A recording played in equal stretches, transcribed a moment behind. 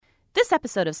This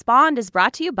episode of Spawned is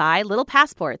brought to you by Little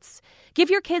Passports. Give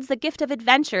your kids the gift of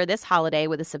adventure this holiday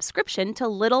with a subscription to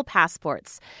Little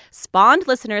Passports. Spawned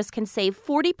listeners can save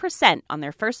 40% on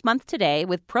their first month today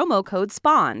with promo code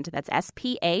SPAWNED. That's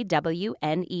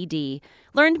SPAWNED.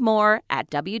 Learn more at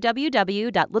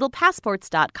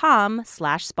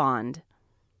www.littlepassports.com/spawned.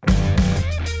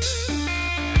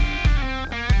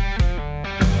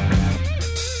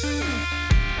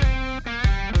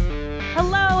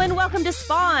 Hello and welcome to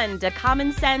Spawned, a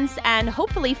common sense and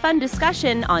hopefully fun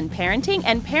discussion on parenting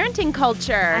and parenting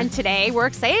culture. And today we're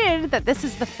excited that this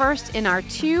is the first in our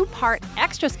two-part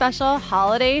extra special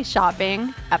holiday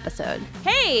shopping episode.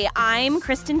 Hey, I'm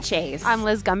Kristen Chase. I'm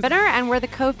Liz Gumbiner, and we're the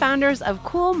co-founders of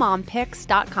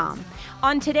CoolMomPicks.com.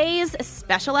 On today's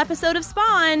special episode of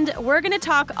Spawned, we're going to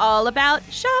talk all about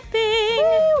shopping.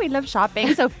 Woo, we love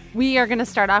shopping. So we are going to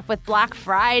start off with Black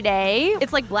Friday.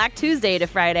 It's like Black Tuesday to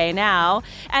Friday now.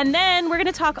 And then we're going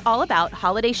to talk all about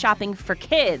holiday shopping for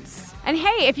kids. And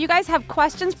hey, if you guys have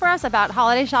questions for us about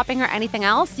holiday shopping or anything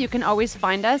else, you can always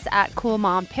find us at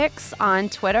CoolMomPicks on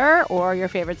Twitter or your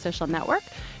favorite social network.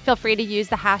 Feel free to use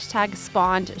the hashtag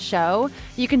SpawnedShow.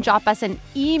 You can drop us an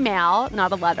email,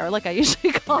 not a letter like I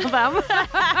usually call them. Good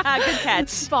catch.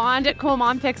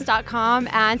 Spawned@CoolMomPicks.com.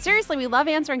 And seriously, we love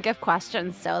answering gift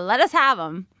questions, so let us have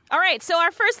them. All right, so our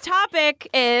first topic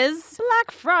is Black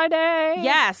Friday.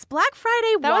 Yes, Black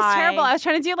Friday. That was terrible. I was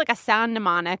trying to do like a sound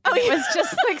mnemonic. It was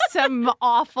just like some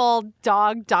awful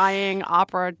dog dying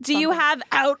opera. Do you have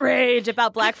outrage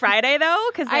about Black Friday, though?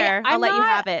 Because I'll let you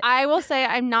have it. I will say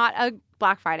I'm not a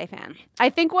Black Friday fan.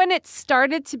 I think when it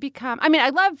started to become, I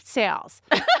love sales.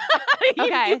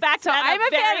 Okay, you backed that up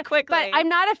very quickly. But I'm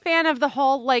not a fan of the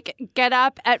whole like get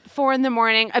up at 4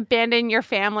 a.m, abandon your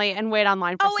family, and wait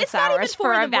online for 6 hours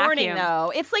for a vacuum. It's not even 4 in the morning,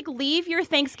 though. It's like leave your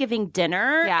Thanksgiving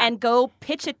dinner and go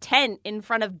pitch a tent in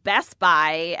front of Best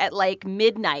Buy at like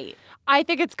midnight. I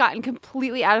think it's gotten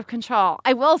completely out of control.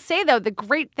 I will say, though, the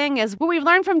great thing is what we've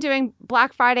learned from doing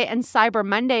Black Friday and Cyber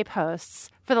Monday posts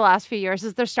for the last few years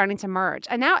is they're starting to merge.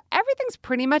 And now everything's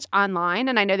pretty much online.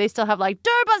 And I know they still have like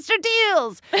doorbuster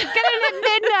deals. Get in at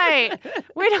midnight.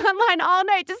 Wait online all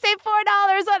night to save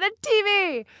 $4 on a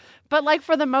TV. But like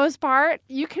for the most part,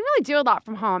 you can really do a lot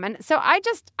from home. And so I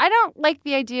don't like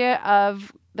the idea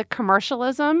of the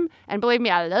commercialism. And believe me,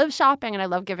 I love shopping and I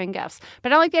love giving gifts. But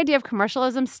I don't like the idea of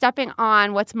commercialism stepping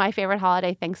on what's my favorite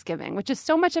holiday, Thanksgiving, which is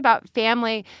so much about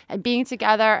family and being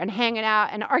together and hanging out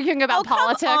and arguing about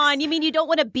politics. Come on. You mean you don't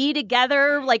want to be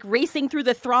together, like racing through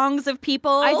the throngs of people?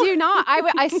 I do not.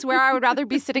 I swear I would rather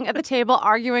be sitting at the table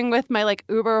arguing with my like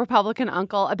uber Republican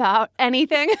uncle about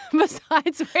anything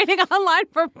besides waiting online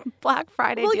for Black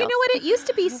Friday Well, deals. You know what? It used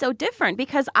to be so different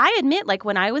because I admit, like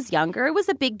when I was younger, it was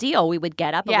a big deal. We would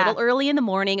get up a little early in the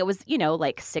morning. It was,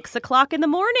 like 6 o'clock in the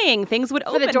morning. Things would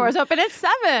open. The doors open at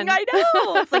 7. I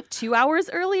know. It's like 2 hours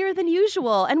earlier than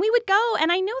usual. And we would go.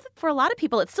 And I know that for a lot of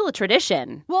people, it's still a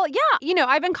tradition. Well, yeah.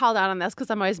 I've been called out on this because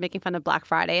I'm always making fun of Black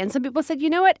Friday. And some people said, you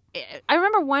know what? I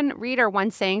remember one reader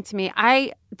once saying to me,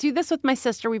 I do this with my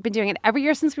sister. We've been doing it every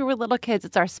year since we were little kids.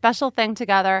 It's our special thing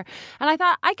together. And I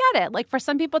thought, I get it. Like for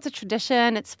some people, it's a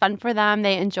tradition. It's fun for them.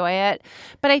 They enjoy it.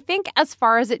 But I think as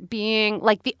far as it being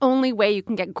like the only way you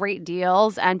can get great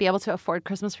deals and be able to afford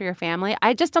Christmas for your family,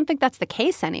 I just don't think that's the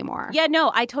case anymore. Yeah,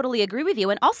 no, I totally agree with you.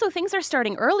 And also things are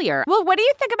starting earlier. Well, what do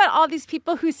you think about all these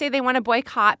people who say they want to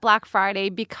boycott Black Friday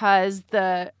because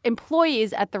the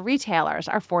employees at the retailers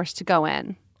are forced to go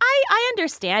in? I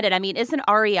understand it. I mean, isn't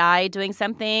REI doing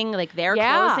something like they're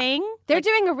closing? They're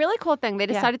doing a really cool thing. They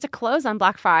decided to close on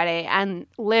Black Friday and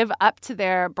live up to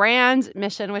their brand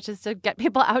mission, which is to get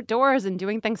people outdoors and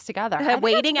doing things together.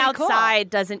 Waiting outside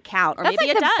doesn't count, or that's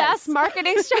maybe like it does. That's the best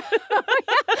marketing strategy.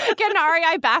 Get an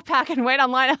REI backpack and wait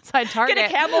online outside Target.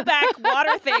 Get a Camelback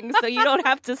water thing so you don't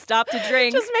have to stop to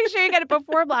drink. Just make sure you get it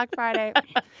before Black Friday.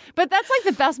 But that's like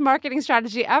the best marketing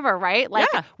strategy ever, right? Like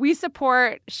we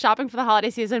support shopping for the holiday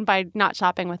season by not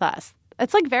shopping with us.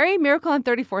 It's like very Miracle on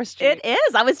 34th Street. It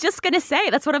is. I was just going to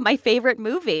say, that's one of my favorite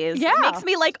movies. Yeah. It makes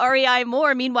me like REI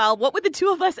more. Meanwhile, what would the two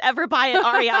of us ever buy at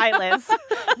REI, Liz?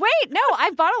 Wait, no,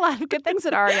 I've bought a lot of good things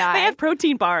at REI. They have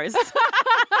protein bars.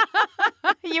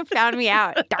 You found me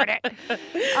out. Darn it.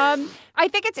 I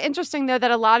think it's interesting, though,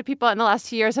 that a lot of people in the last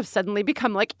 2 years have suddenly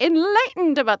become like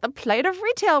enlightened about the plight of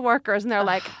retail workers. And they're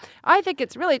like, I think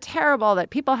it's really terrible that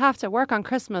people have to work on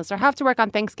Christmas or have to work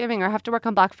on Thanksgiving or have to work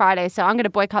on Black Friday, so I'm going to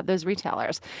boycott those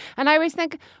retailers. And I always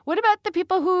think, what about the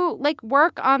people who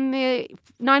work on the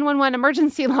 911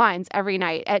 emergency lines every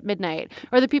night at midnight,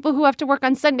 or the people who have to work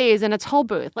on Sundays in a toll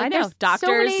booth? I know.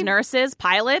 Doctors, nurses,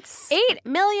 pilots. 8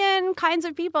 million kinds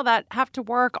of people that have to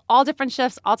work all different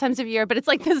shifts, all times of year. But it's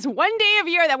like this one day of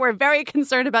year that we're very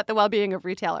concerned about the well-being of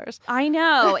retailers. I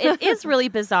know. It is really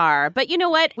bizarre. But you know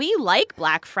what? We like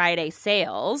Black Friday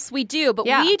sales. We do. But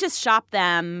we just shop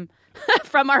them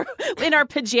in our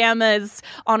pajamas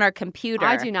on our computer.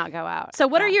 I do not go out. So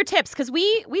what are your tips? Because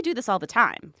we do this all the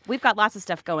time. We've got lots of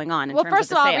stuff going on in terms of the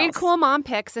first of all, sales. read Cool Mom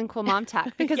Picks and Cool Mom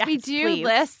Tech because Yes, we do please.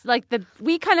 list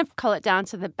we kind of cull it down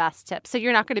to the best tips. So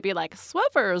you're not going to be like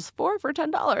Swiffer's 4 for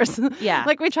 $10. Yeah.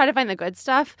 We try to find the good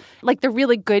stuff, like the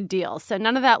really good deals. So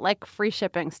none of that free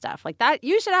shipping stuff like that.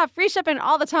 You should have free shipping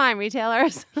all the time,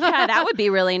 retailers. Yeah, that would be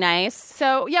really nice.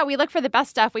 So yeah, we look for the best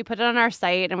stuff. We put it on our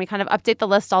site and we kind of update the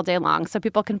list all day long so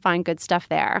people can find good stuff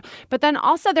there. But then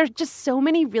also there's just so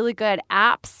many really good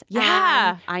apps.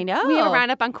 Yeah, I know. We have a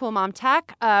roundup on Cool Mom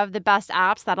Tech of the best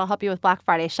apps that'll help you with Black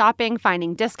Friday shopping,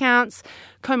 finding discounts,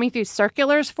 combing through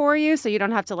circulars for you so you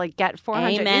don't have to get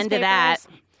 400 Amen newspapers. to that.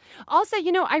 Also,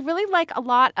 I really like a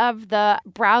lot of the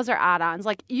browser add-ons.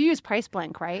 You use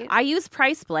PriceBlink, right? I use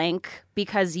PriceBlink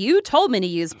because you told me to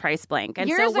use PriceBlink. And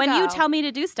Years so when ago. you tell me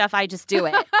to do stuff, I just do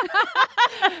it.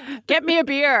 Get me a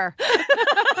beer.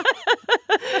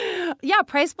 Yeah,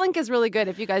 PriceBlink is really good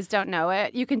if you guys don't know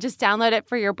it. You can just download it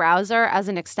for your browser as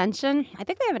an extension. I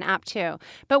think they have an app too.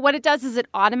 But what it does is it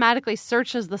automatically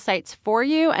searches the sites for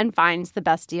you and finds the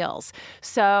best deals.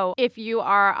 So if you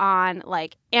are on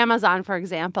Amazon, for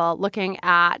example, looking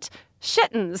at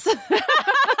Shittens.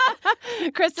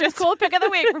 Kristen's cool pick of the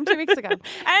week from 2 weeks ago.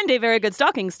 And a very good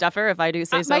stocking stuffer, if I do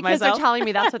say so My myself. kids are telling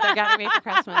me that's what they're getting me for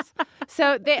Christmas.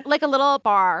 So they a little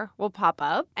bar will pop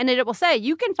up and it will say,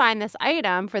 you can find this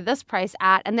item for this price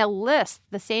at, and they'll list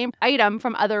the same item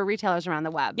from other retailers around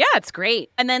the web. Yeah, it's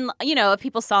great. And then, if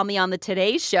people saw me on the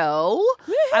Today Show,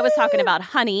 I was talking about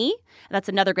Honey. That's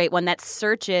another great one that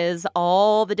searches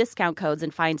all the discount codes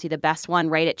and finds you the best one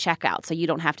right at checkout, so you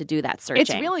don't have to do that searching.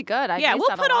 It's really good.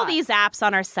 We'll put all these apps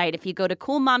on our site. If you go to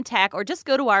Cool Mom Tech or just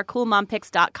go to our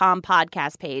coolmompicks.com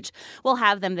podcast page, we'll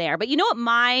have them there. But you know what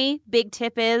my big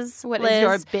tip is, What Liz? is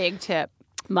your big tip?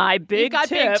 My big got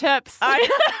tip. big tips.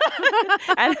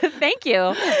 And thank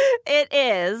you. It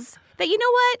is that, you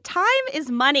know what? Time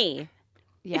is money.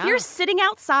 Yeah. If you're sitting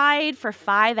outside for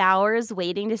 5 hours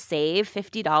waiting to save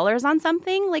 $50 on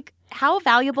something, how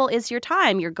valuable is your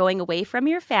time? You're going away from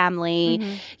your family.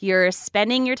 Mm-hmm. You're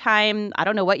spending your time, I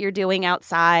don't know what you're doing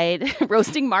outside,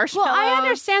 roasting marshmallows. Well, I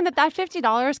understand that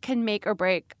 $50 can make or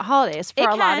break holidays for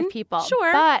a lot of people.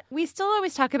 Sure. But we still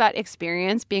always talk about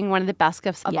experience being one of the best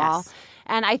gifts of all.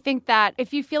 And I think that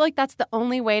if you feel like that's the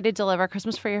only way to deliver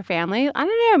Christmas for your family, I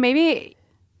don't know, maybe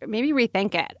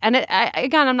rethink it. And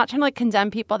again, I'm not trying to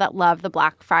condemn people that love the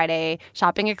Black Friday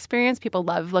shopping experience. People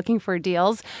love looking for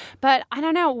deals. But I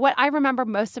don't know. What I remember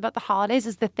most about the holidays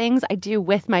is the things I do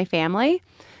with my family.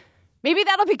 Maybe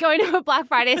that'll be going to a Black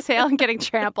Friday sale and getting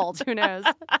trampled. Who knows?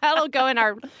 That'll go in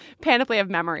our panoply of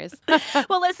memories.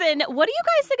 Well, listen, what do you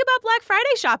guys think about Black Friday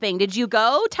shopping? Did you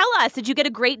go? Tell us. Did you get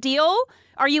a great deal?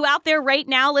 Are you out there right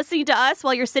now listening to us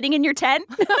while you're sitting in your tent?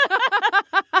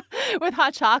 With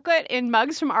hot chocolate in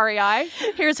mugs from REI?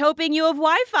 Here's hoping you have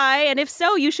Wi-Fi. And if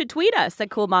so, you should tweet us at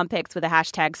Cool Mom Picks with the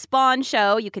hashtag Spawn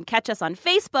Show. You can catch us on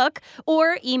Facebook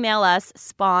or email us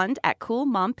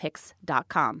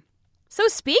spawned@coolmompicks.com. So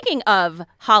speaking of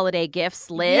holiday gifts,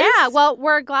 Liz. Yeah, well,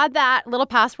 we're glad that Little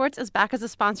Passports is back as a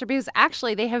sponsor because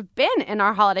actually they have been in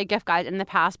our holiday gift guide in the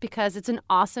past because it's an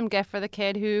awesome gift for the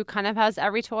kid who kind of has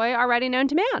every toy already known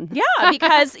to man. Yeah,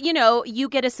 because, you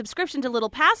get a subscription to Little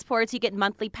Passports. You get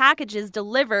monthly packages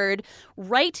delivered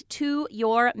right to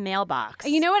your mailbox.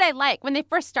 You know what I like? When they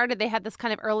first started, they had this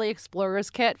kind of early explorers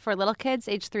kit for little kids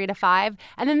age 3 to 5.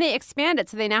 And then they expanded.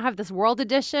 So they now have this world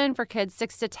edition for kids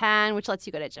 6 to 10, which lets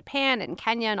you go to Japan and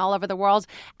Kenya and all over the world.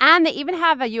 And they even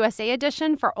have a USA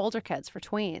edition for older kids, for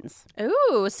tweens.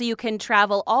 Ooh, so you can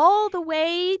travel all the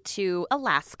way to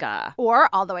Alaska. Or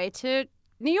all the way to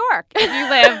New York if you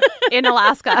live in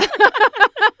Alaska.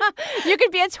 You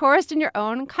could be a tourist in your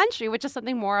own country, which is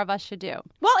something more of us should do.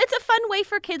 Well, it's a fun way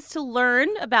for kids to learn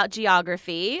about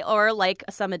geography, or like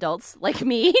some adults like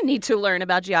me need to learn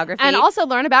about geography. And also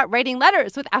learn about writing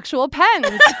letters with actual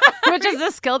pens. which is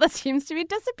a skill that seems to be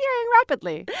disappearing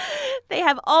rapidly. They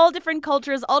have all different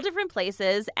cultures, all different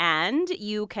places, and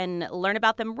you can learn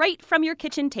about them right from your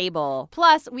kitchen table.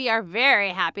 Plus, we are very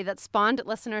happy that Spawned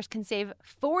listeners can save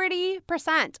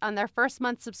 40% on their first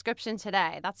month subscription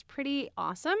today. That's pretty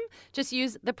awesome. Just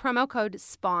use the promo code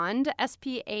SPAWNED,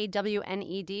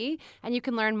 SPAWNED, and you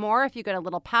can learn more if you go to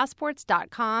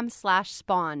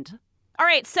littlepassports.com/spawned. All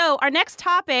right, so our next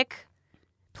topic,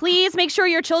 please make sure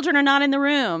your children are not in the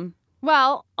room.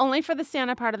 Well, only for the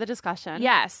Santa part of the discussion.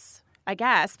 Yes, I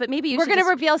guess, but maybe we're going to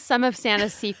reveal some of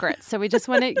Santa's secrets. So we just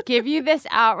want to give you this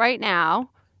out right now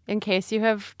in case you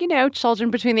have,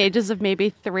 children between the ages of maybe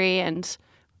 3 and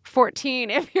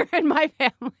 14 if you're in my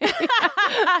family.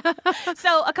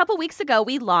 So a couple weeks ago,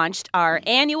 we launched our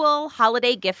annual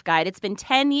holiday gift guide. It's been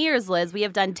 10 years, Liz. We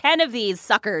have done 10 of these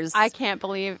suckers. I can't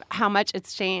believe how much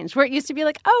it's changed. Where it used to be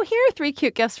like, oh, here are 3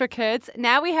 cute gifts for kids.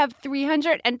 Now we have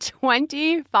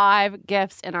 325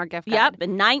 gifts in our gift guide. Yep,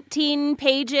 and 19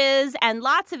 pages and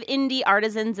lots of indie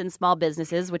artisans and small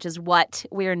businesses, which is what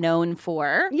we're known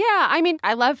for. Yeah, I mean,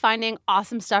 I love finding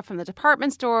awesome stuff from the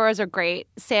department stores or great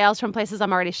sales from places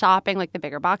I'm already shopping, like the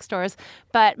bigger box stores.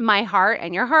 But my heart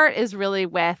and your heart is really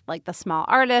with like the small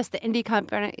artists, the indie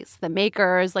companies, the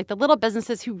makers, like the little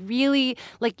businesses who really,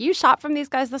 like, you shop from these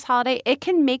guys this holiday, it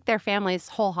can make their family's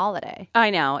whole holiday. I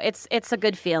know. It's a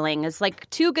good feeling. It's like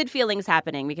 2 good feelings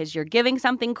happening because you're giving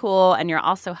something cool and you're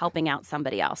also helping out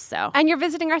somebody else. So and you're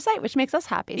visiting our site, which makes us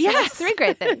happy. So yes. That's 3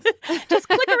 great things. Just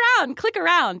click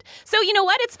around. So you know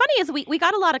what? It's funny is we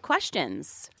got a lot of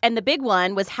questions. And the big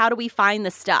one was, how do we find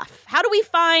the stuff? How do we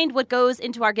find what goes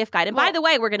into our gift guide? And by the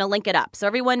way, we're going to link it up. So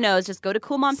everyone knows, just go to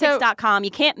coolmompicks.com. You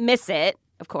can't miss it,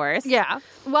 of course. Yeah.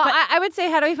 Well, I would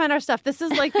say, how do we find our stuff? This is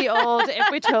like the old,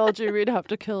 if we told you, we'd have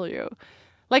to kill you.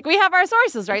 Like, we have our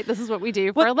sources, right? This is what we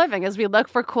do for a living, is we look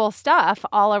for cool stuff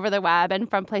all over the web and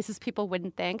from places people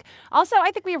wouldn't think. Also, I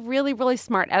think we have really, really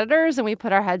smart editors, and we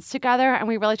put our heads together and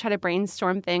we really try to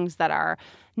brainstorm things that are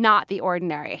not the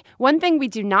ordinary. One thing we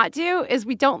do not do is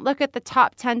we don't look at the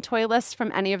top 10 toy lists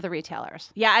from any of the retailers.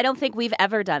 Yeah, I don't think we've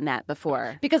ever done that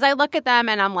before. Because I look at them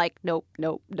and I'm like, nope.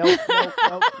 Don't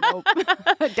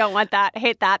want that.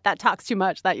 Hate that. That talks too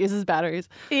much. That uses batteries.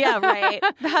 Yeah, right.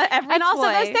 And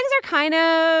also, those things are kind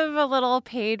of a little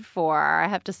paid for, I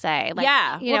have to say. Like,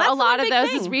 yeah. A lot of those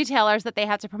is retailers that they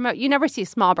have to promote. You never see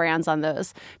small brands on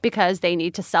those because they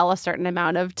need to sell a certain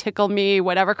amount of Tickle Me,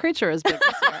 whatever creature is big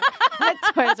this year. At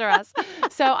Toys R Us.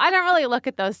 So I don't really look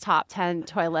at those top 10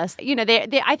 toy lists.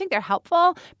 They I think they're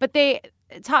helpful, but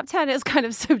top 10 is kind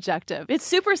of subjective. It's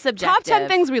super subjective. Top 10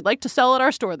 things we'd like to sell at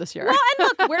our store this year. Well, and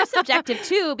look, we're subjective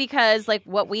too, because like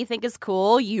what we think is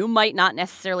cool, you might not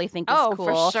necessarily think is cool.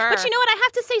 For sure. But you know what? I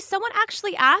have to say, someone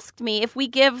actually asked me if we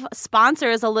give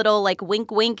sponsors a little like wink,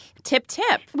 wink, tip.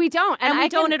 We don't. And we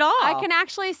don't at all. I can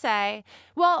actually say,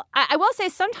 well, I will say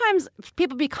sometimes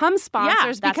people become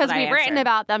sponsors because we've written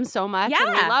about them so much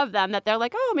and we love them that they're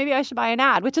like, oh, maybe I should buy an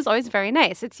ad, which is always very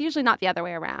nice. It's usually not the other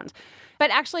way around. But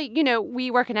actually,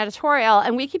 we work in editorial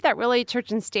and we keep that really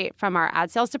church and state from our ad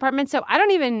sales department. So I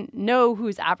don't even know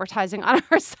who's advertising on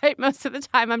our site most of the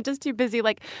time. I'm just too busy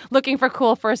like looking for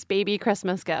cool first baby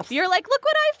Christmas gifts. You're like, look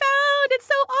what I found. It's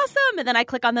so awesome. And then I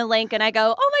click on the link and I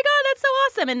go, oh my God, that's so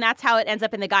awesome. And that's how it ends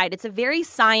up in the guide. It's a very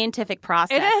scientific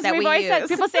process. It is. That We've always said,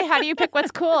 people say, how do you pick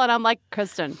what's cool? And I'm like,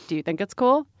 Kristen, do you think it's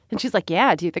cool? And she's like,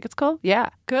 yeah, do you think it's cool? Yeah.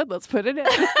 Good, let's put it in.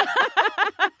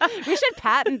 We should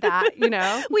patent that,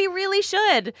 We really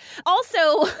should.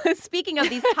 Also, speaking of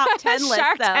these top 10 lists,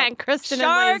 Shark Tank, Kristen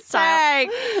Shark and Liz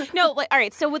Tank. No, all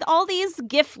right. So with all these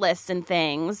gift lists and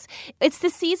things, it's the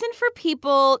season for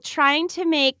people trying to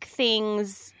make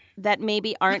things that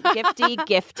maybe aren't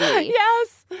gifty.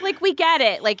 Yes. Like, we get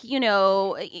it. Like,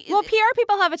 Well, PR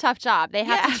people have a tough job. They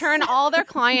have to turn all their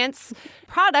clients'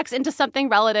 products into something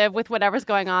relative with whatever's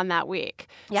going on that week.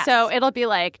 Yes. So it'll be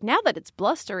like, now that it's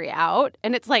blustery out,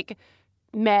 and it's like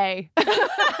May,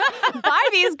 buy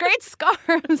these great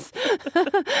scarves.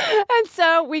 And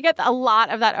so we get a lot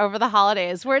of that over the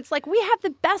holidays where it's like, we have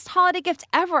the best holiday gift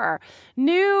ever.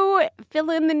 New, fill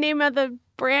in the name of the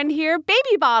brand here,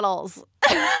 baby bottles.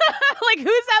 Like, who's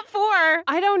that for?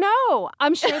 I don't know.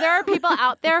 I'm sure there are people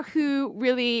out there who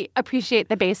really appreciate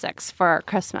the basics for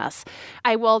Christmas.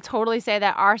 I will totally say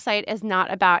that our site is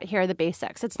not about here are the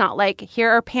basics. It's not like here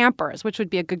are Pampers, which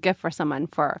would be a good gift for someone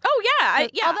for. Oh, yeah.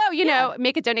 Although,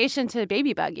 make a donation to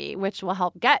Baby Buggy, which will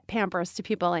help get Pampers to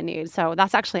people in need. So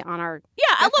that's actually on our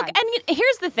look, and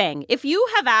here's the thing. If you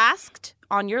have asked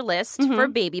on your list for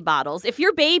baby bottles, if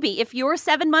your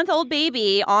 7-month-old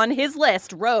baby on his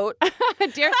list wrote,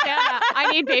 Dear Santa, I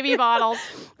need baby bottles.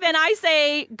 then I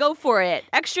say go for it.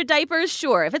 Extra diapers,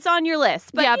 sure, if it's on your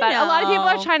list. But, but a lot of people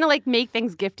are trying to like make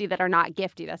things gifty that are not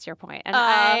gifty. That's your point. And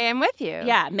I am with you.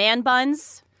 Yeah, man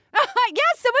buns.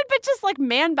 Yes, someone but just like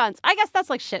man buns. I guess that's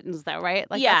like shittens though, right?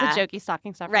 Like that's a jokey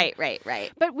stocking stuffer. Right.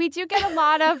 But we do get a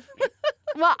lot of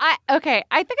well, I think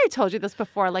I told you this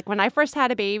before. Like when I first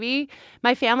had a baby,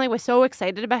 my family was so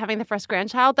excited about having the first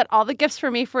grandchild that all the gifts for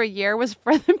me for a year was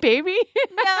for the baby.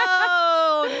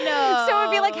 No. So it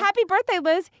would be like, happy birthday,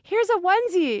 Liz. Here's a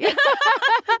onesie.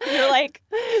 You're like...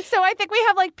 So I think we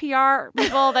have like PR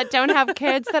people that don't have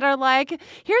kids that are like,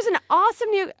 here's an awesome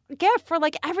new gift for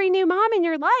like every new mom in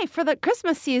your life for the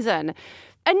Christmas season.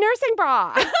 A nursing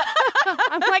bra.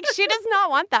 I'm like, she does not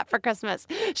want that for Christmas.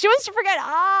 She wants to forget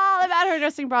all about her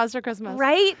nursing bras for Christmas.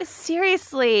 Right?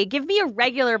 Seriously. Give me a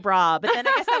regular bra. But then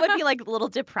I guess that would be like a little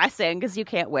depressing because you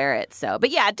can't wear it. So, but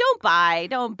yeah, don't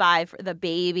buy for the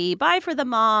baby. Buy for the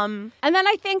mom. And then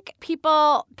I think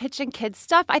people pitching kids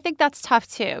stuff, I think that's tough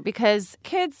too because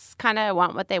kids kind of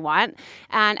want what they want.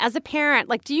 And as a parent,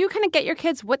 like, do you kind of get your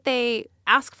kids what they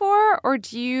ask for, or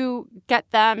do you get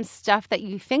them stuff that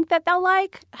you think that they'll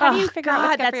like? How do you figure out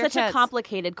what's good for your that's such kids? a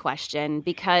complicated question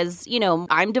because,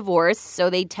 I'm divorced,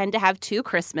 so they tend to have 2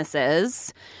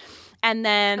 Christmases. And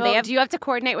then do you have to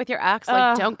coordinate with your ex?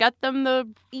 Like, don't get them the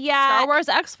Star Wars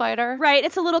X-Fighter. Right.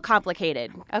 It's a little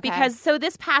complicated. Okay. Because so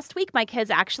this past week, my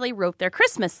kids actually wrote their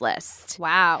Christmas list.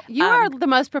 Wow. You are the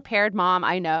most prepared mom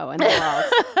I know in the world.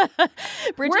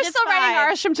 We're still writing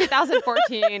ours from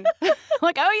 2014.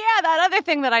 Like, oh, yeah, that other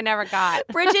thing that I never got.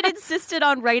 Bridget insisted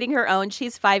on writing her own.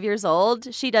 She's 5 years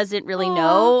old. She doesn't really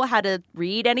know how to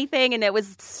read anything. And it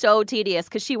was so tedious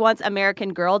because she wants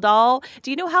American Girl doll.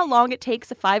 Do you know how long it takes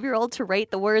a 5-year-old to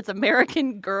write the words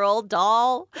American Girl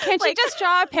doll? Can't you just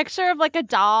draw a picture of like a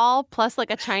doll plus like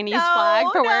a Chinese flag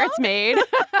for where it's made?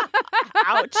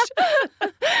 Ouch.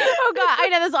 Oh, God. I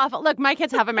know this is awful. Look, my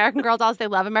kids have American Girl dolls. They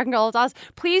love American Girl dolls.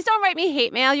 Please don't write me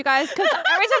hate mail, you guys, because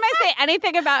every time I say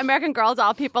anything about American Girl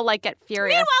doll, people like get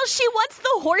furious. Meanwhile, she wants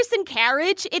the horse and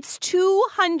carriage. It's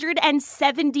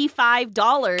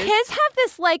 $275. Kids have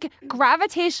this like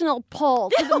gravitational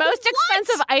pull to the most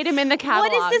expensive item in the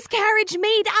catalog. What is this carriage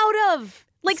made out of?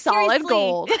 Like, solid seriously,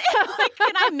 gold. Like,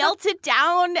 can I melt it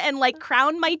down and like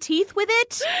crown my teeth with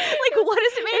it? Like, what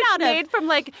is it made out of? It's made from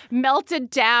like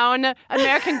melted down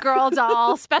American Girl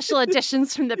doll special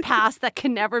editions from the past that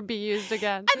can never be used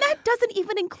again. And that doesn't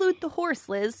even include the horse,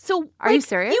 Liz. So are you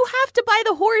serious? You have to buy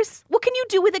the horse. What can you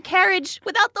do with a carriage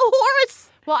without the horse?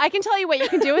 Well, I can tell you what you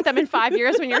can do with them in 5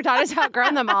 years when your daughter's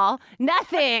outgrown them all.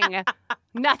 Nothing.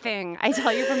 Nothing. I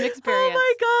tell you from experience. Oh,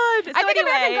 my God. So I think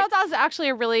American Girl dolls is actually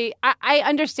a really... I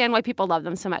understand why people love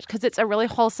them so much because it's a really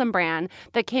wholesome brand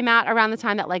that came out around the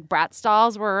time that like Bratz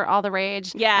dolls were all the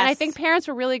rage. Yes. And I think parents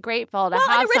were really grateful to have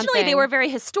and originally something. They were very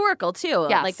historical, too.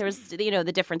 Yes. Like, there was,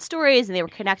 the different stories, and they were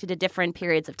connected to different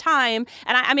periods of time.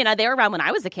 And I mean, they were around when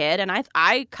I was a kid, and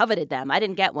I coveted them. I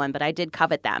didn't get one, but I did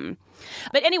covet them.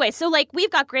 But anyway, so like we've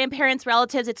got grandparents,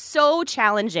 relatives. It's so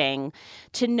challenging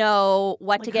to know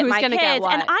what to get my kids.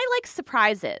 And I like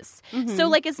surprises. Mm-hmm. So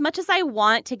like as much as I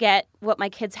want to get what my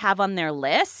kids have on their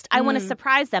list, I want to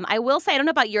surprise them. I will say, I don't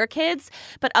know about your kids,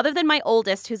 but other than my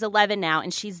oldest, who's 11 now,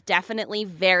 and she's definitely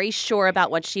very sure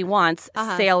about what she wants,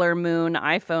 Sailor Moon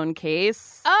iPhone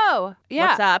case. Oh, yeah.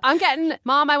 What's up? I'm getting,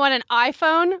 Mom, I want an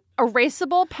iPhone,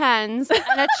 erasable pens,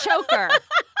 and a choker.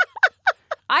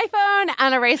 iPhone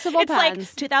and erasable pens. It's like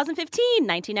 2015,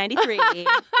 1993.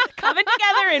 Coming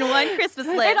together in one Christmas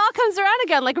list. It all comes around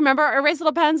again. Like, remember,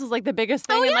 erasable pens was like the biggest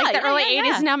thing in like the early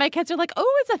 80s. And now my kids are like,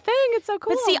 oh, it's a thing. It's so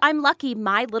cool. But see, I'm lucky.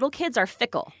 My little kids are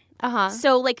fickle. Uh-huh.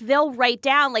 So, like, they'll write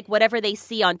down, like, whatever they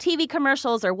see on TV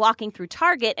commercials or walking through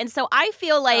Target. And so I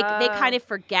feel like they kind of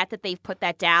forget that they've put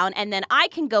that down. And then I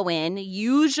can go in,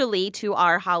 usually to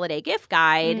our holiday gift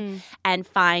guide, and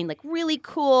find, like, really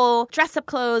cool dress-up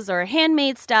clothes or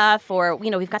handmade stuff. Or,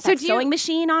 we've got that sewing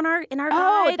machine in our guide.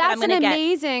 Oh, that's an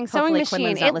amazing sewing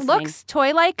machine. It looks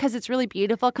toy-like because it's really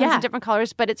beautiful. It comes in different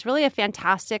colors. But it's really a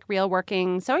fantastic,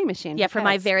 real-working sewing machine. Yeah, for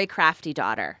my very crafty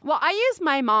daughter. Well, I use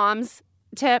my mom's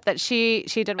tip that she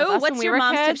did with us when we were kids. What's your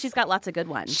mom's tip? She's got lots of good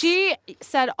ones. She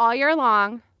said all year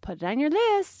long, put it on your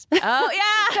list. Oh,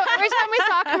 yeah. So every time we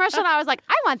saw a commercial, and I was like,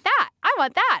 I want that. I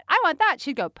want that. I want that.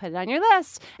 She'd go, put it on your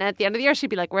list. And at the end of the year, she'd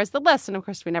be like, where's the list? And of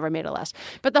course, we never made a list.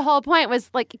 But the whole point was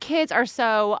like kids are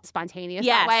so spontaneous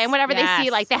that way. And whenever they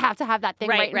see, like they have to have that thing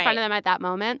right in front of them at that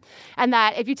moment. And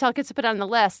that if you tell kids to put it on the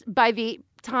list, by the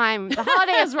time the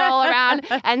holidays roll around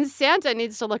and Santa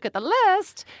needs to look at the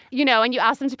list, and you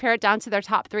ask them to pare it down to their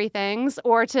top 3 things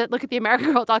or to look at the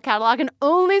American Girl doll catalog and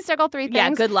only circle 3 things. Yeah,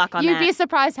 good luck on that. You'd be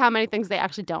surprised how many things they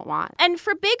actually don't want. And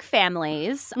for big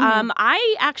families,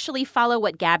 I actually follow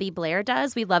what Gabby Blair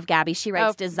does. We love Gabby. She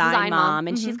writes Design Mom,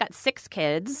 and she's got 6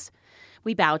 kids.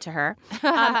 We bow to her.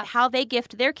 How they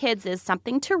gift their kids is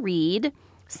something to read,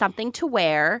 something to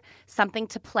wear, something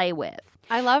to play with.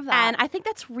 I love that. And I think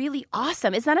that's really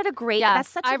awesome. Isn't that a great, yes, that's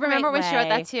such a great way. I remember when she wrote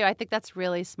that too. I think that's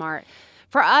really smart.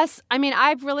 For us,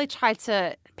 I've really tried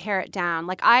to pare it down.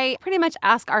 Like, I pretty much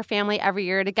ask our family every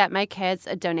year to get my kids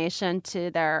a donation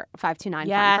to their 529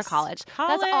 fund for college.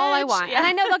 That's all I want. Yeah. And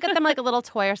I know they'll get them like a little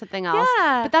toy or something else.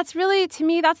 Yeah. But that's really, to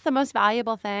me, that's the most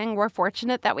valuable thing. We're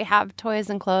fortunate that we have toys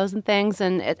and clothes and things,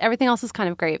 and everything else is kind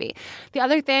of gravy. The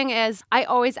other thing is I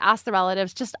always ask the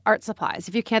relatives just art supplies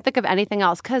if you can't think of anything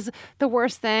else. Because the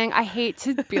worst thing, I hate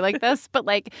to be like this, but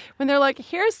like when they're like,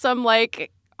 here's some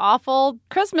like awful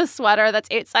Christmas sweater that's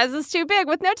 8 sizes too big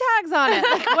with no tags on it.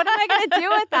 Like, what am I going to do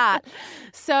with that?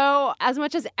 So as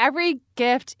much as every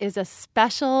gift is a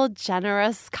special,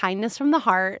 generous kindness from the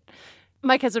heart,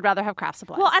 my kids would rather have craft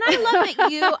supplies. Well, and I love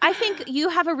that I think you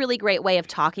have a really great way of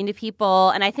talking to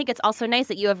people. And I think it's also nice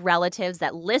that you have relatives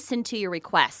that listen to your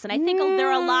requests. And I think there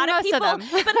are a lot of people, but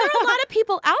there are a lot of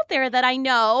people out there that I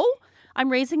know. I'm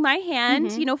raising my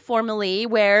hand, formally,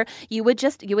 where you would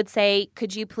say,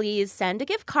 could you please send a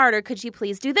gift card or could you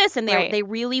please do this? And they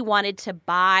really wanted to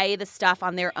buy the stuff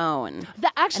on their own.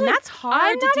 And that's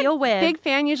hard to deal with. I'm not a big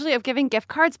fan usually of giving gift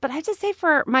cards, but I have to say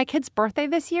for my kid's birthday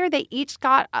this year, they each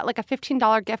got like a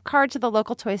 $15 gift card to the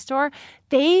local toy store.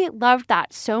 They loved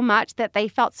that so much that they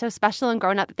felt so special and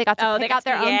grown up that they got to pick out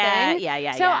their own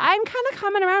thing. So I'm kind of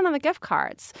coming around on the gift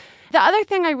cards. The other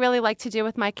thing I really like to do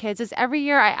with my kids is every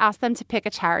year I ask them to pick a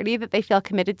charity that they feel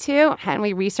committed to, and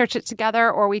we research it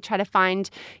together, or we try to find,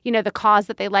 the cause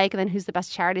that they like and then who's the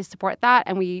best charity to support that,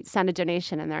 and we send a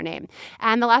donation in their name.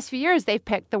 And the last few years, they've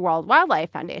picked the World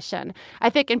Wildlife Foundation. I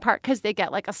think in part because they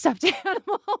get like a stuffed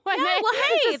animal when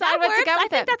they decide what to go with. I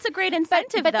think that's a great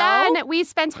incentive, but then we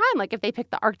spend time, like if they pick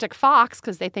the Arctic fox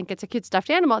because they think it's a cute stuffed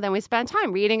animal, then we spend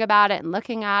time reading about it and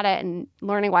looking at it and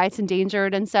learning why it's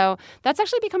endangered. And so that's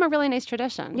actually become a really nice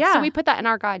tradition. Yeah. So we put that in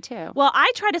our guide too. Well,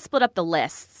 I try to split up the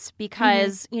lists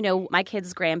because, my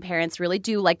kids' grandparents really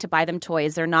do like to buy them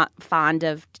toys. They're not fond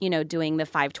of, doing the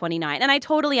 $5.29. And I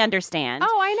totally understand.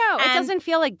 Oh, I know. It doesn't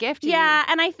feel like gifty. Yeah.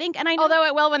 And I know. Although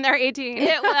it will when they're 18.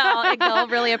 It will. They'll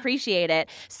really appreciate it.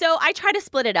 So I try to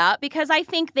split it up because I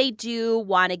think they do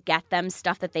want to get them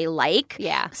stuff that they like.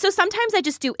 Yeah. So sometimes I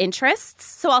just do interests.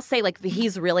 So I'll say like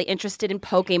he's really interested in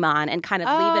Pokemon and kind of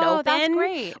leave it open. That's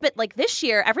great. But like this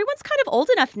year, everyone's kind of old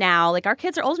enough now. Like our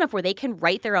kids are old enough where they can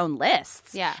write their own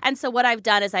lists. Yeah. And so what I've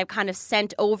done is I've kind of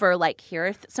sent over like, here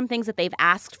are some things that they've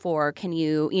asked for. Can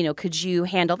you, could you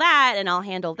handle that? And I'll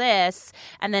handle this.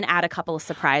 And then add a couple of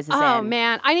surprises in. Oh,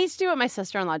 man. I need to do what my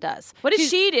sister-in-law does. What does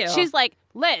she do? She's like,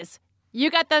 Liz, you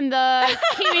got them the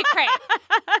kiwi crate.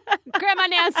 Grandma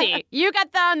Nancy, you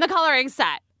got them the coloring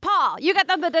set. Paul, you got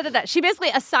them the da-da-da. She basically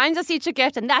assigns us each a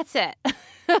gift, and that's it.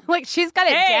 Like, she's got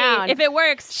it down. If it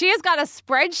works. She has got a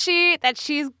spreadsheet that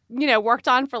she's, worked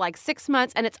on for like 6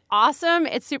 months, and it's awesome.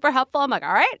 It's super helpful. I'm like,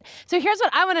 all right. So here's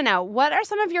what I want to know. What are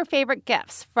some of your favorite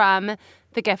gifts from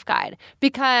the gift guide?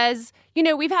 Because,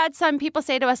 we've had some people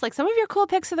say to us, like, some of your cool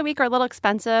picks of the week are a little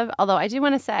expensive. Although I do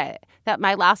want to say that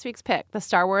my last week's pick, the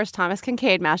Star Wars Thomas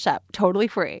Kincaid mashup, totally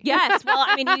free. Yes. Well,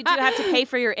 you do have to pay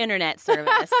for your internet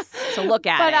service to look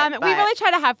at it. But we really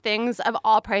try to have things of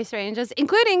all price ranges,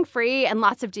 including free and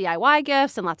lots of DIY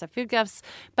gifts and lots of food gifts.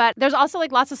 But there's also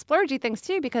like lots of splurgy things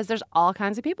too, because there's all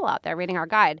kinds of people out there reading our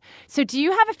guide. So do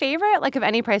you have a favorite, like of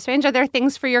any price range? Are there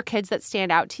things for your kids that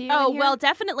stand out to you? Oh, well,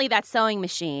 definitely that sewing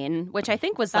machine, which I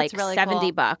think was like really $70.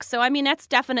 Cool. So, that's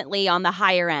definitely on the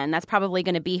higher end. That's probably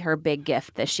going to be her big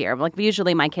gift this year. Like,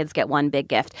 usually my kids get one big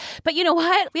gift. But you know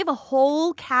what? We have a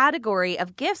whole category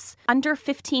of gifts under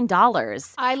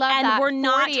 $15. I love that. And we're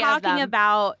not talking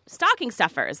about stocking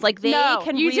stuffers. Like, they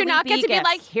can really be you do not get to gifts. Be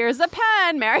like, here's a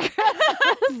pen, Merry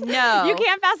Christmas. No. You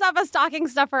can't pass off a stocking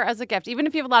stuffer as a gift, even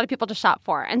if you have a lot of people to shop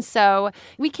for. And so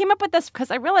we came up with this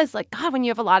because I realized, like, God, when you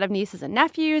have a lot of nieces and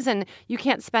nephews and you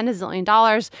can't spend $1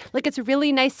 zillion, like, it's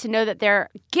really nice to know that there are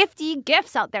gifty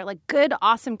gifts out there, like good,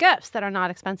 awesome gifts that are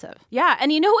not expensive. Yeah.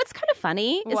 And what's kind of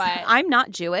funny is what? I'm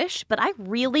not Jewish, but I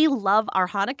really love our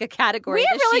Hanukkah category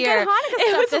this year. We have really good Hanukkah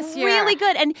stuff this year. It's really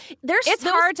good. And it's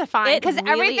hard to find because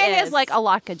everything is like a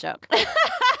latke joke.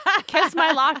 kiss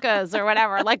my latkes or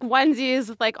whatever, like onesies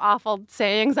with like awful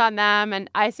sayings on them. And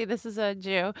I see this as a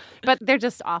Jew, but they're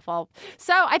just awful.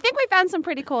 So I think we found some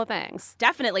pretty cool things.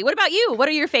 Definitely. What about you? What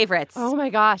are your favorites? Oh my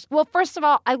gosh. Well, first of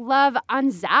all, I love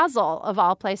on Zazzle of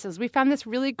all places. We found this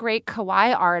really great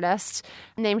kawaii artist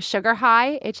named Sugar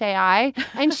High, Hai,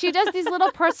 and she does these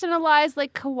little personalized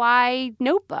like kawaii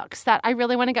notebooks that I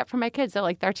really want to get for my kids. They're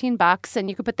like $13 and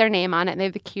you can put their name on it and they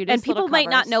have the cutest And people might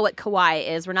not know what kawaii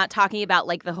is. We're not talking about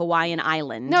like the Hawaiian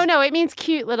island. No, it means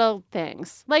cute little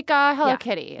things. Like Hello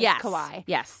Kitty is Yes. kawaii.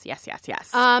 Yes.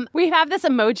 We have this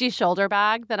emoji shoulder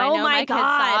bag that I know my kids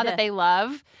saw that they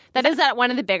love. That is at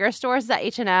one of the bigger stores, at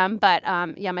H&M, but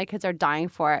my kids are dying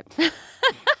for it.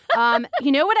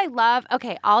 You know what I love?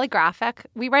 Okay, Ollie Graphic.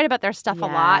 We write about their stuff a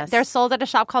lot. They're sold at a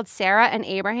shop called Sarah and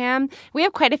Abraham. We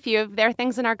have quite a few of their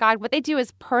things in our guide. What they do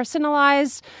is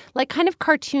personalized, like kind of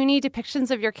cartoony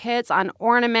depictions of your kids on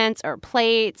ornaments or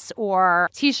plates or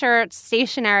T-shirts,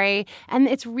 stationery, and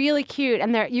it's really cute.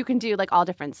 And you can do like all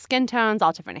different skin tones,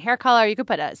 all different hair color. You could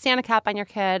put a Santa cap on your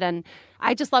kid, and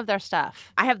I just love their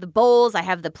stuff. I have the bowls. I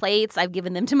have the plates. I've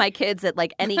given them to my kids at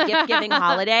like any gift-giving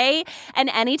holiday. And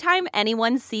anytime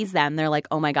anyone sees them, they're like,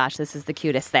 oh my gosh, this is the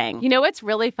cutest thing. You know what's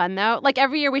really fun, though? Like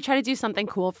every year we try to do something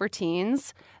cool for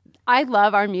teens. I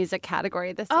love our music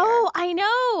category this year. Oh, I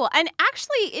know. And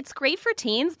actually, it's great for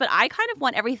teens, but I kind of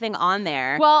want everything on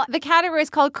there. Well, the category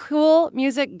is called Cool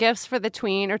Music Gifts for the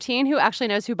Tween or Teen who actually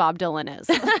knows who Bob Dylan is.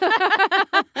 So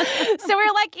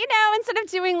we're like, instead of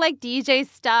doing like DJ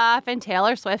stuff and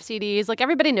Taylor Swift CDs, like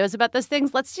everybody knows about those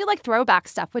things, let's do like throwback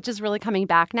stuff, which is really coming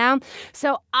back now.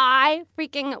 So I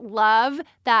freaking love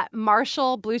that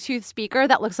Marshall Bluetooth speaker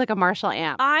that looks like a Marshall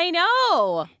amp. I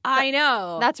know.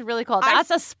 That's really cool.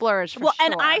 That's a splurge for sure.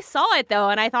 And I saw it, though,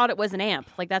 and I thought it was an amp.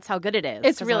 Like, that's how good it is.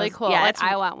 It's really cool. Yeah,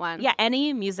 I want one. Yeah,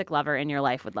 any music lover in your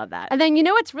life would love that. And then, you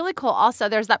know what's really cool also?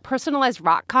 There's that personalized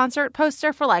rock concert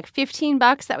poster for like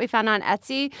 $15 that we found on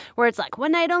Etsy where it's like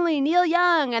one night only, Neil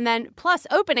Young, and then plus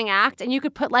opening act, and you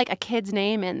could put like a kid's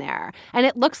name in there. And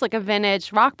it looks like a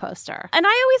vintage rock poster. And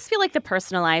I always feel like the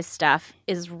personalized stuff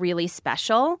is really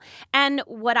special. And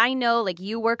what I know, like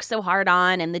you work so hard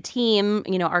on, and the team,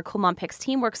 our Cool Mom Picks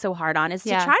team works so hard on, is to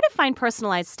try to find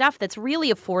personalized stuff that's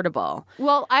really affordable.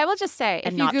 Well, I will just say,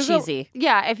 and not cheesy.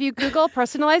 Yeah, if you Google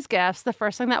personalized gifts, the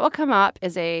first thing that will come up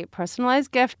is a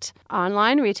personalized gift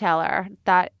online retailer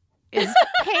that is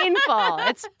painful.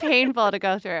 It's painful to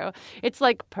go through. It's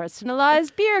like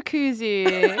personalized beer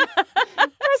koozie,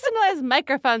 personalized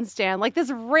microphone stand, like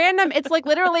this random, it's like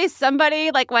literally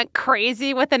somebody like went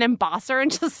crazy with an embosser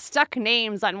and just stuck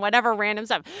names on whatever random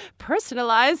stuff.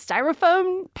 Personalized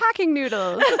styrofoam packing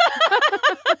noodles.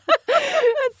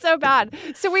 It's so bad.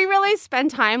 So we really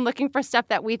spend time looking for stuff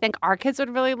that we think our kids would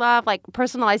really love, like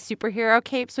personalized superhero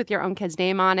capes with your own kid's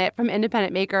name on it from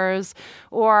independent makers,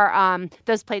 or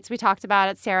those plates we talked about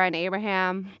at Sarah and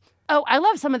Abraham. Oh, I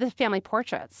love some of the family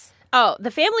portraits. Oh,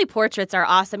 the family portraits are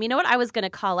awesome. You know what I was going to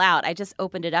call out? I just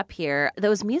opened it up here.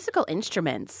 Those musical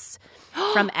instruments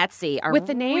from Etsy are with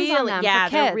the names really, on them. Yeah,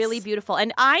 for kids. They're really beautiful.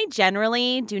 And I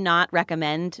generally do not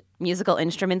recommend musical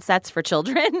instrument sets for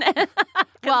children.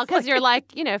 Well, because you're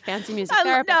like, fancy music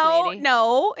therapist lady.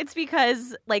 No, it's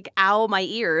because ow, my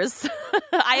ears.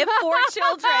 I have 4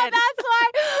 children. That's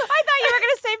why. I thought you were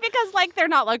going to say because they're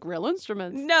not real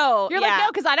instruments. No. You're no,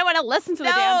 because I don't want to listen to the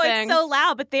damn things. No, it's so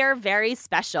loud, but they're very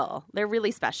special. They're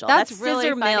really special. That's really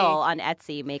Scissor funny. Mill on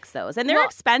Etsy makes those. And they're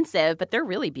expensive, but they're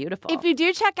really beautiful. If you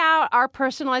do check out our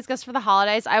personalized gifts for the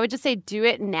holidays, I would just say do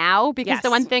it now because the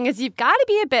one thing is you've got to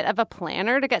be a bit of a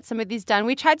planner to get some of these done.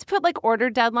 We tried to put order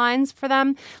deadlines for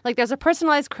them. There's a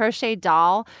personalized crochet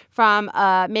doll from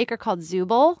a maker called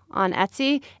Zubel on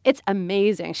Etsy. It's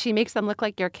amazing. She makes them look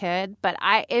like your kid, but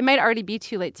it might already be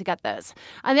too late to get those.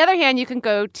 On the other hand, you can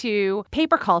go to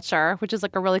Paper Culture, which is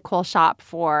a really cool shop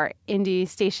for indie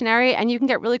stationery, and you can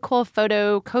get really cool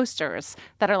photo coasters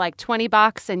that are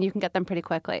 $20 and you can get them pretty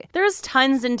quickly. There's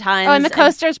tons and tons. Oh, and the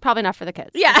coaster's probably not for the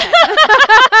kids. Yeah.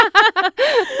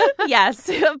 Yes,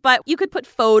 but you could put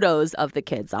photos of the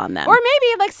kids on them. Or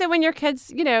maybe so when your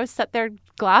kids, set their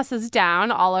glasses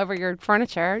down all over your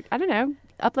furniture, I don't know,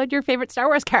 upload your favorite Star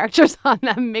Wars characters on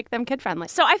them, make them kid-friendly.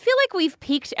 So I feel like we've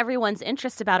piqued everyone's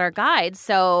interest about our guide,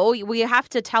 so we have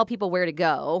to tell people where to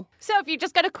go. So if you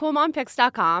just go to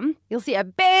coolmompicks.com, you'll see a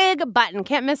big button,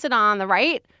 can't miss it, on the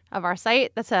right of our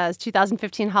site that says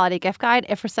 2015 Holiday Gift Guide.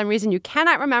 If for some reason you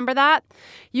cannot remember that,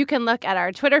 you can look at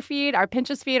our Twitter feed, our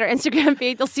Pinterest feed, our Instagram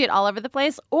feed. You'll see it all over the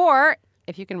place. Or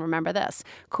if you can remember this.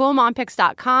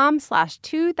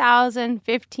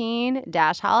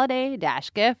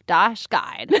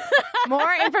 coolmompicks.com/2015-holiday-gift-guide.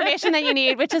 More information that you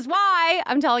need, which is why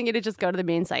I'm telling you to just go to the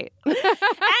main site. And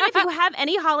if you have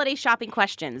any holiday shopping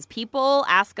questions, people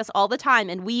ask us all the time,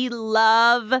 and we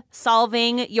love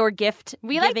solving your gift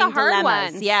We like the hard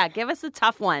dilemmas. ones. Yeah, give us the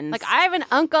tough ones. Like, I have an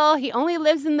uncle. He only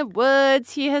lives in the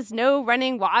woods. He has no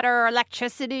running water or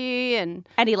electricity. And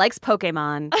he likes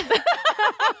Pokemon.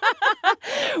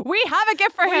 we have a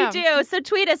gift for him. We do. So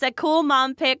tweet us at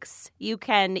CoolMomPicks. You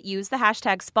can use the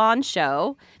hashtag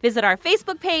SpawnShow. Visit our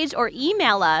Facebook page or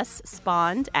email us,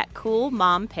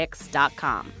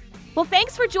 spawned@coolmompicks.com. Well,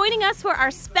 thanks for joining us for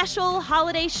our special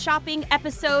holiday shopping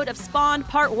episode of Spawned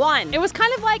Part 1. It was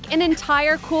kind of like an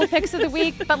entire Cool Picks of the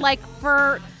Week, but like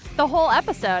for the whole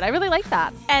episode. I really like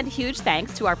that. And huge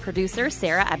thanks to our producer,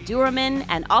 Sarah Abdurrahman,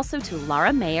 and also to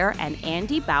Laura Mayer and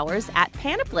Andy Bowers at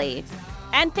Panoply.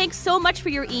 And thanks so much for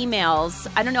your emails.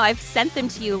 I don't know, I've sent them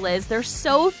to you, Liz. They're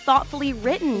so thoughtfully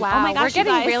written. Wow, oh my gosh, we're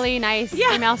getting you guys. really nice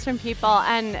emails from people.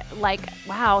 And like,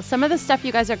 wow, some of the stuff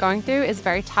you guys are going through is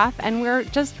very tough. And we're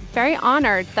just very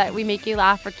honored that we make you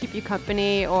laugh or keep you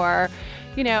company or,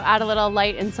 you know, add a little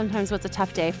light in sometimes what's a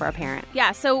tough day for a parent.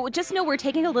 Yeah, so just know we're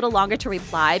taking a little longer to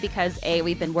reply because, A,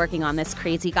 we've been working on this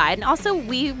crazy guide. And also,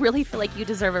 we really feel like you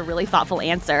deserve a really thoughtful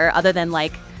answer other than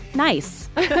like, nice.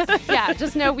 Yeah,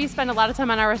 just know we spend a lot of time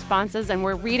on our responses and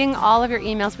we're reading all of your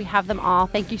emails. We have them all.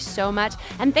 Thank you so much.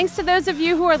 And thanks to those of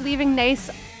you who are leaving nice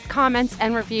comments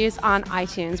and reviews on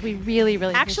iTunes. We really,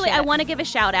 really Actually, appreciate I want to give a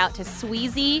shout out to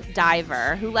Sweezy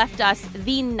Diver, who left us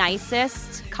the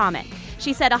nicest comment.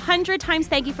 She said, 100 times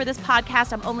thank you for this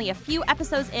podcast. I'm only a few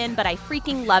episodes in, but I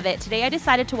freaking love it. Today I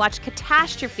decided to watch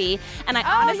Catastrophe, and I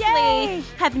honestly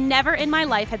have never in my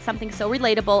life had something so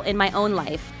relatable in my own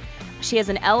life. She has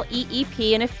an LEEP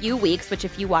in a few weeks, which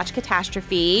if you watch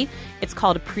Catastrophe, it's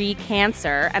called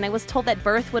pre-cancer. And I was told that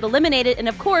birth would eliminate it. And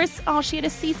of course, she had a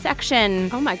C-section.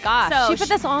 Oh my gosh. So she put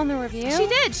this all in the review? She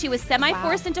did. She was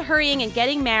semi-forced into hurrying and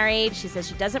getting married. She says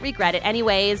she doesn't regret it.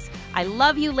 Anyways, I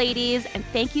love you ladies, and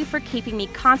thank you for keeping me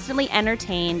constantly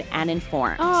entertained and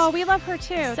informed. Oh, we love her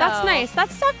too. That's nice.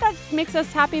 That's stuff that makes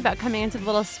us happy about coming into the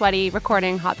little sweaty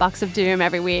recording Hot Box of Doom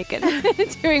every week and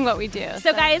doing what we do.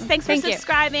 So guys, thanks for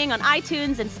subscribing on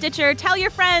iTunes and Stitcher. Tell your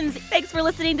friends. Thanks for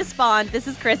listening to Spawned. This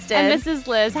is Kristen. And this is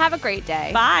Liz. Have a great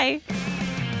day. Bye.